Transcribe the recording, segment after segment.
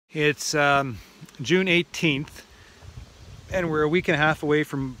It's June 18th, and we're a week and a half away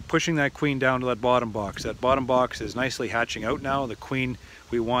from pushing that queen down to that bottom box. That bottom box is nicely hatching out now. The queen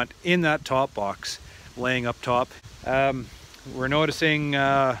we want in that top box, laying up top. We're noticing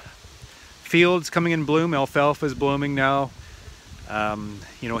fields coming in bloom. Alfalfa is blooming now.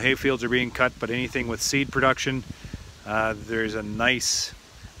 You know, hay fields are being cut, but anything with seed production, there's a nice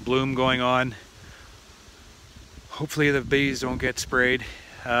bloom going on. Hopefully the bees don't get sprayed.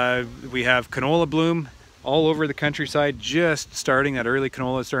 We have canola bloom all over the countryside, just starting. That early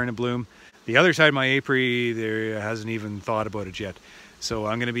canola is starting to bloom. The other side of my apiary, there hasn't even thought about it yet. So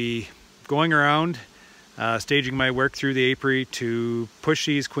I'm going to be going around, staging my work through the apiary to push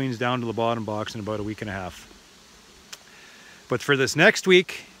these queens down to the bottom box in about a week and a half. But for this next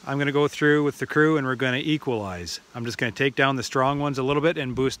week, I'm going to go through with the crew and we're going to equalize. I'm just going to take down the strong ones a little bit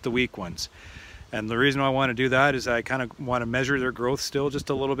and boost the weak ones. And the reason why I want to do that is I kind of want to measure their growth still just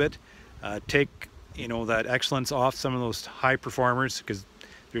a little bit. Take, you know, that excellence off some of those high performers, because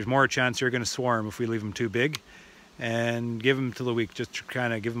there's more chance they're going to swarm if we leave them too big. And give them to the weak, just to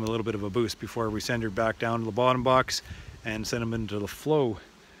kind of give them a little bit of a boost before we send her back down to the bottom box and send them into the flow.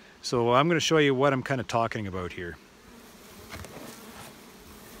 So I'm going to show you what I'm kind of talking about here.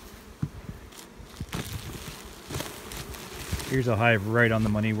 Here's a hive right on the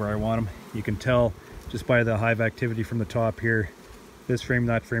money where I want them. You can tell just by the hive activity from the top here. This frame,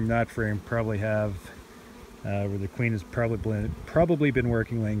 that frame, that frame probably have where the queen has probably been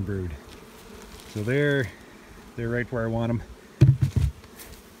working laying brood. So they're right where I want them.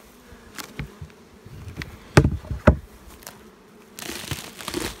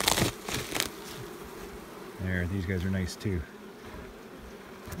 There, these guys are nice too.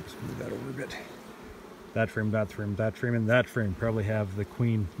 Let's move that over a bit. That frame, that frame, that frame, and that frame probably have the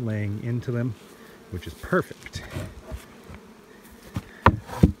queen laying into them, which is perfect.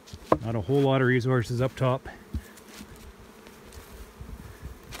 Not a whole lot of resources up top.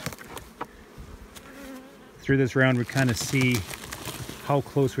 Through this round, we kind of see how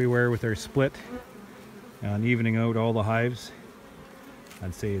close we were with our split and evening out all the hives.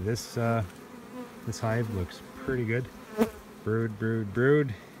 I'd say this hive looks pretty good. Brood, brood,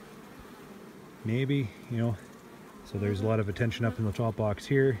 brood. Maybe, you know, so there's a lot of attention up in the top box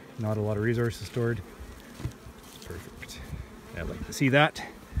here, not a lot of resources stored. Perfect. I'd like to see that.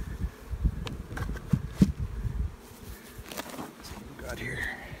 Let's see what we got here.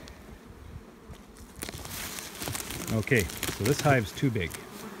 Okay, so this hive's too big.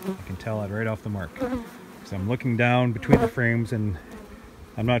 I can tell that right off the mark. So I'm looking down between the frames and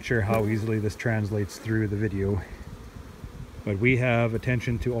I'm not sure how easily this translates through the video. But we have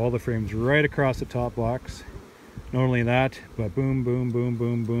attention to all the frames right across the top box. Not only that, but boom, boom, boom,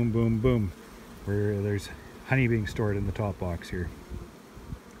 boom, boom, boom, boom, where there's honey being stored in the top box here.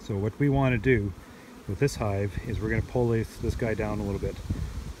 So what we want to do with this hive is we're going to pull this guy down a little bit.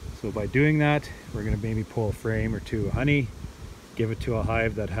 So by doing that, we're going to maybe pull a frame or two of honey, give it to a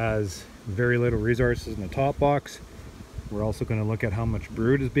hive that has very little resources in the top box. We're also going to look at how much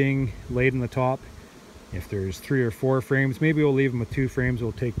brood is being laid in the top. If there's 3 or 4 frames, maybe we'll leave them with 2 frames.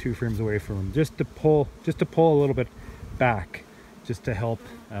 We'll take 2 frames away from them just to pull a little bit back, just to help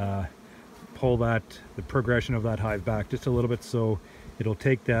pull the progression of that hive back just a little bit, so it'll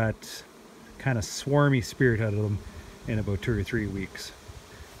take that kind of swarmy spirit out of them in about 2 or 3 weeks.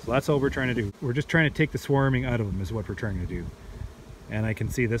 So that's all we're trying to do. We're just trying to take the swarming out of them is what we're trying to do. And I can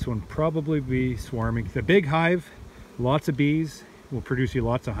see this one probably be swarming. The big hive, lots of bees, will produce you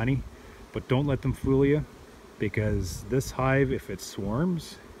lots of honey. But don't let them fool you, because this hive, if it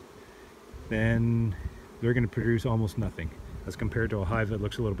swarms, then they're going to produce almost nothing as compared to a hive that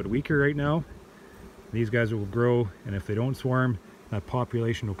looks a little bit weaker right now. These guys will grow, and if they don't swarm, that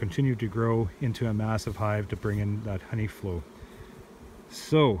population will continue to grow into a massive hive to bring in that honey flow.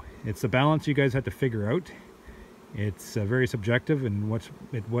 So it's a balance you guys have to figure out. It's very subjective, and what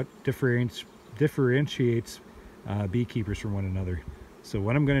differentiates beekeepers from one another. So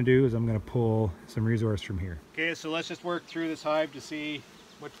what I'm going to do is I'm going to pull some resource from here. Okay, so let's just work through this hive to see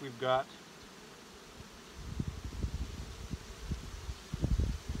what we've got.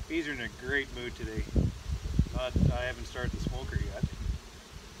 Bees are in a great mood today. I haven't started the smoker yet.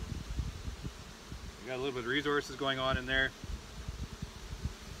 We got a little bit of resources going on in there.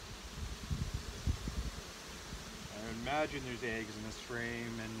 I imagine there's eggs in this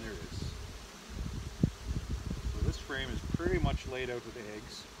frame, and there is. This frame is pretty much laid out with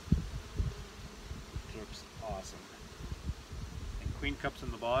eggs. It looks awesome. And queen cups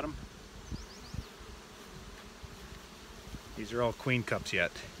in the bottom. These are all queen cups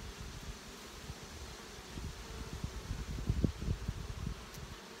yet.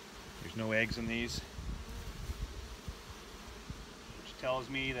 There's no eggs in these, which tells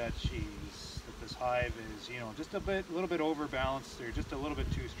me that this hive is, you know, just a little bit overbalanced. They're just a little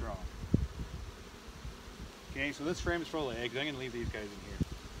bit too strong. Okay, so this frame is full of eggs. I'm going to leave these guys in here.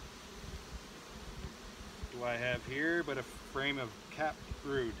 What do I have here but a frame of capped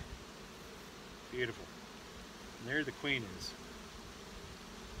brood? Beautiful. And there the queen is.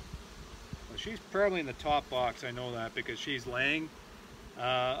 Well, she's probably in the top box, I know that, because she's laying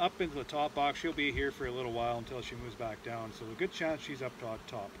up into the top box. She'll be here for a little while until she moves back down, so a good chance she's up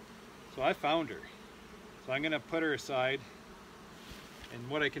top. So I found her. So I'm going to put her aside, and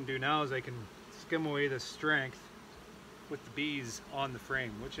what I can do now is I can skim away the strength with the bees on the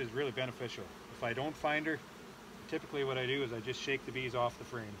frame, which is really beneficial. If I don't find her, typically what I do is I just shake the bees off the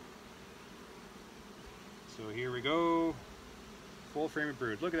frame. So here we go, full frame of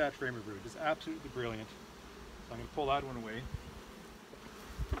brood. Look at that frame of brood, it's absolutely brilliant. So I'm going to pull that one away.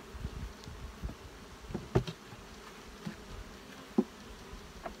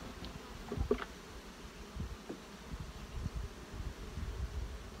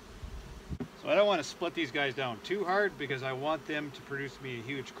 So I don't want to split these guys down too hard because I want them to produce me a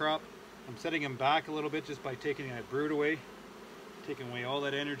huge crop. I'm setting them back a little bit just by taking that brood away, taking away all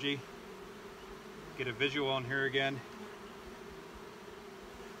that energy. Get a visual on her again.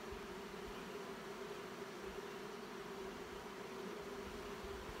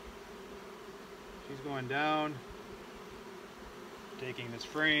 She's going down, taking this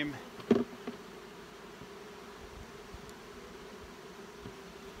frame.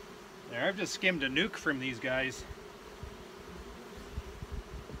 There, I've just skimmed a nuke from these guys.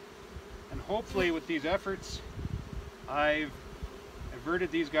 And hopefully with these efforts, I've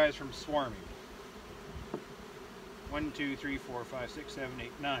averted these guys from swarming. 1, 2, 3, 4, 5, 6, 7,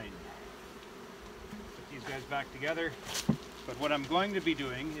 8, 9. Put these guys back together. But what I'm going to be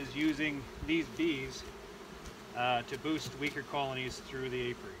doing is using these bees to boost weaker colonies through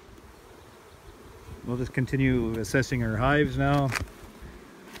the apiary. We'll just continue assessing our hives now.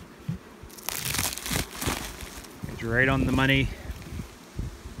 It's right on the money.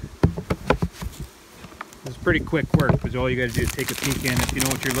 It's pretty quick work because all you got to do is take a peek in if you know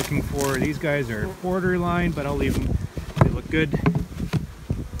what you're looking for. These guys are borderline, but I'll leave them. They look good.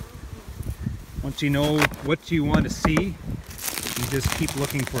 Once you know what you want to see, you just keep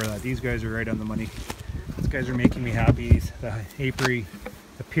looking for that. These guys are right on the money. These guys are making me happy. The apiary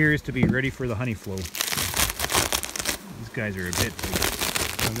appears to be ready for the honey flow. These guys are a bit big.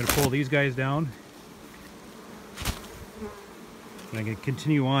 So I'm going to pull these guys down. And I'm going to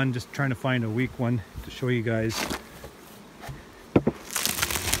continue on just trying to find a weak one to show you guys.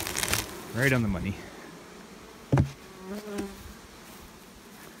 Right on the money.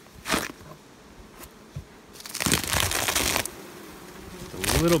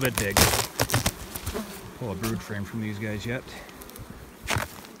 It's a little bit big. Pull a brood frame from these guys yet.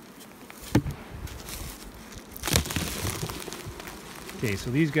 Okay,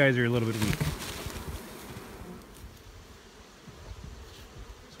 so these guys are a little bit weak.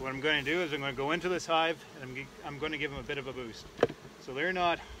 So what I'm going to do is I'm going to go into this hive and I'm going to give them a bit of a boost. So they're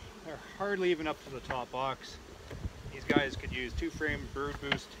hardly even up to the top box. These guys could use 2-frame brood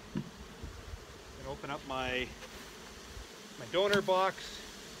boost. I'm going to open up my donor box.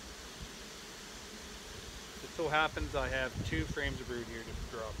 It so happens I have 2 frames of brood here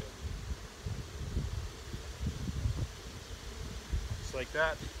to drop in. Just like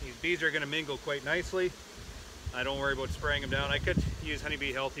that. These bees are going to mingle quite nicely. I don't worry about spraying them down. I could use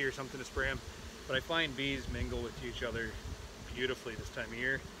Honeybee Healthy or something to spray them, but I find bees mingle with each other beautifully this time of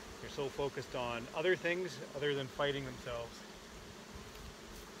year. They're so focused on other things other than fighting themselves.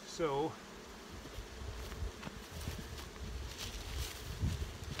 So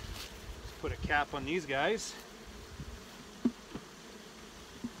let's put a cap on these guys.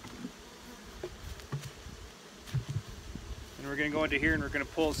 And we're going to go into here and we're going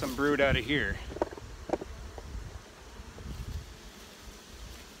to pull some brood out of here.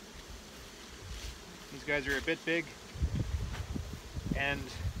 These guys are a bit big, and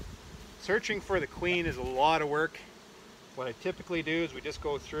searching for the queen is a lot of work. What I typically do is we just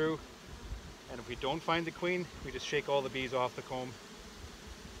go through, and if we don't find the queen, we just shake all the bees off the comb.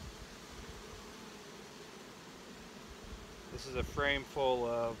 This is a frame full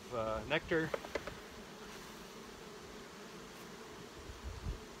of nectar.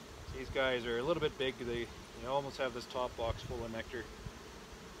 These guys are a little bit big. They almost have this top box full of nectar.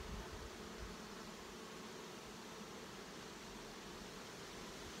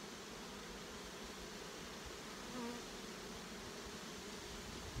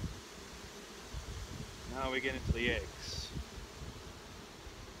 Now we get into the eggs.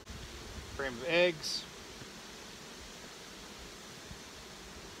 frame of eggs.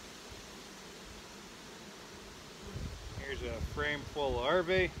 Here's a frame full of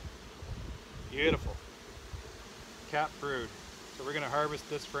larvae. Beautiful. Cap brood. So we're going to harvest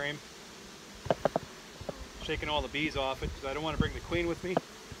this frame. Shaking all the bees off it because I don't want to bring the queen with me.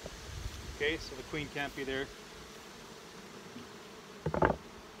 Okay, so the queen can't be there.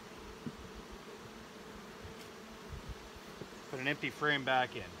 Put an empty frame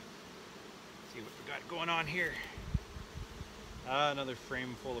back in. See what we got going on here. Another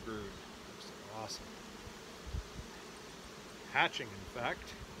frame full of brood. Looks awesome. Hatching, in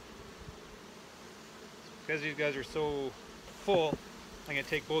fact. Because these guys are so full, I'm going to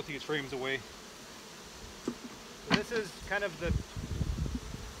take both these frames away. So this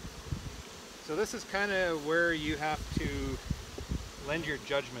is kind of where you have to lend your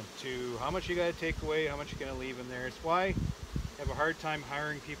judgment to how much you got to take away, how much you're going to leave in there. It's why I have a hard time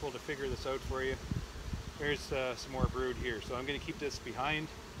hiring people to figure this out for you. There's some more brood here, so I'm going to keep this behind.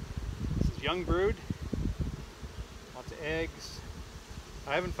 This is young brood, lots of eggs.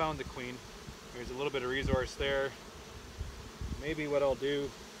 I haven't found the queen. There's a little bit of resource there. Maybe what I'll do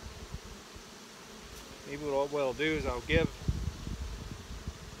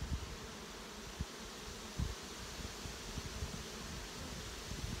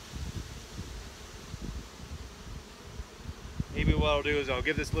is I'll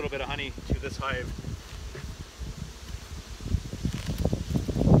give this little bit of honey to this hive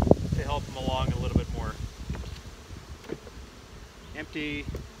to help them along a little bit more. Empty,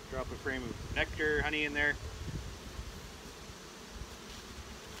 drop a frame of nectar, honey in there.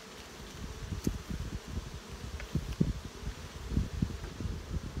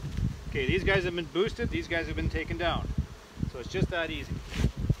 Okay, these guys have been boosted, these guys have been taken down. So it's just that easy.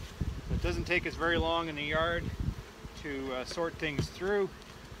 So it doesn't take us very long in the yard to sort things through.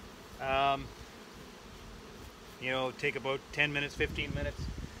 You know, take about 10 minutes, 15 minutes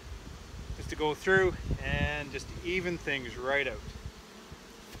just to go through and just even things right out.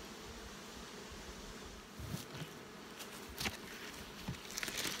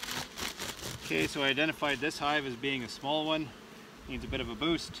 Okay, so I identified this hive as being a small one, needs a bit of a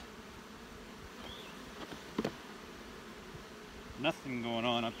boost. Nothing going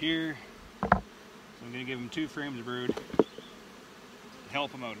on up here, so I'm going to give them 2 frames of brood to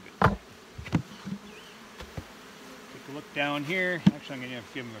help them out a bit. Take a look down here. Actually, I'm going to have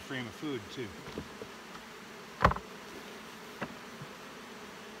to give them a frame of food too.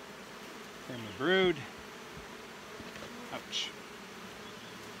 Frame of brood. Ouch.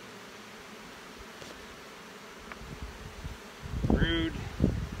 Brood.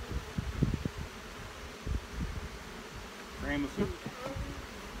 Frame of food.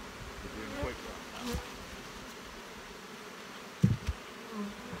 We're doing quite well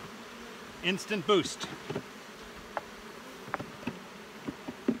now. Instant boost.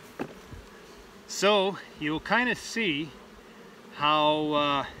 So you'll kind of see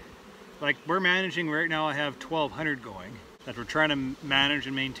how like we're managing right now. I have 1,200 going that we're trying to manage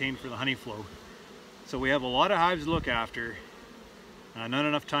and maintain for the honey flow. So we have a lot of hives to look after. Not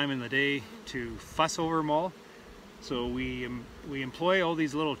enough time in the day to fuss over them all. So we employ all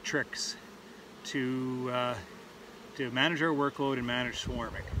these little tricks to manage our workload and manage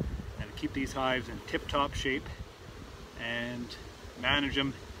swarming, and to keep these hives in tip-top shape and manage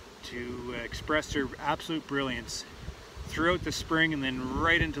them to express their absolute brilliance throughout the spring and then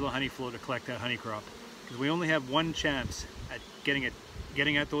right into the honey flow to collect that honey crop. Because we only have one chance at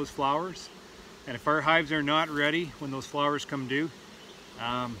getting at those flowers, and if our hives are not ready when those flowers come due,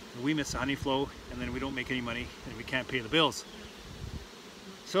 we miss the honey flow, and then we don't make any money and we can't pay the bills.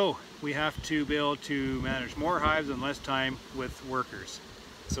 So we have to be able to manage more hives in less time with workers.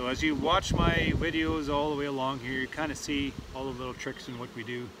 So as you watch my videos all the way along here, you kind of see all the little tricks and what we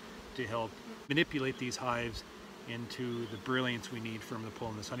do to help manipulate these hives into the brilliance we need for them to pull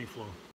in this honey flow.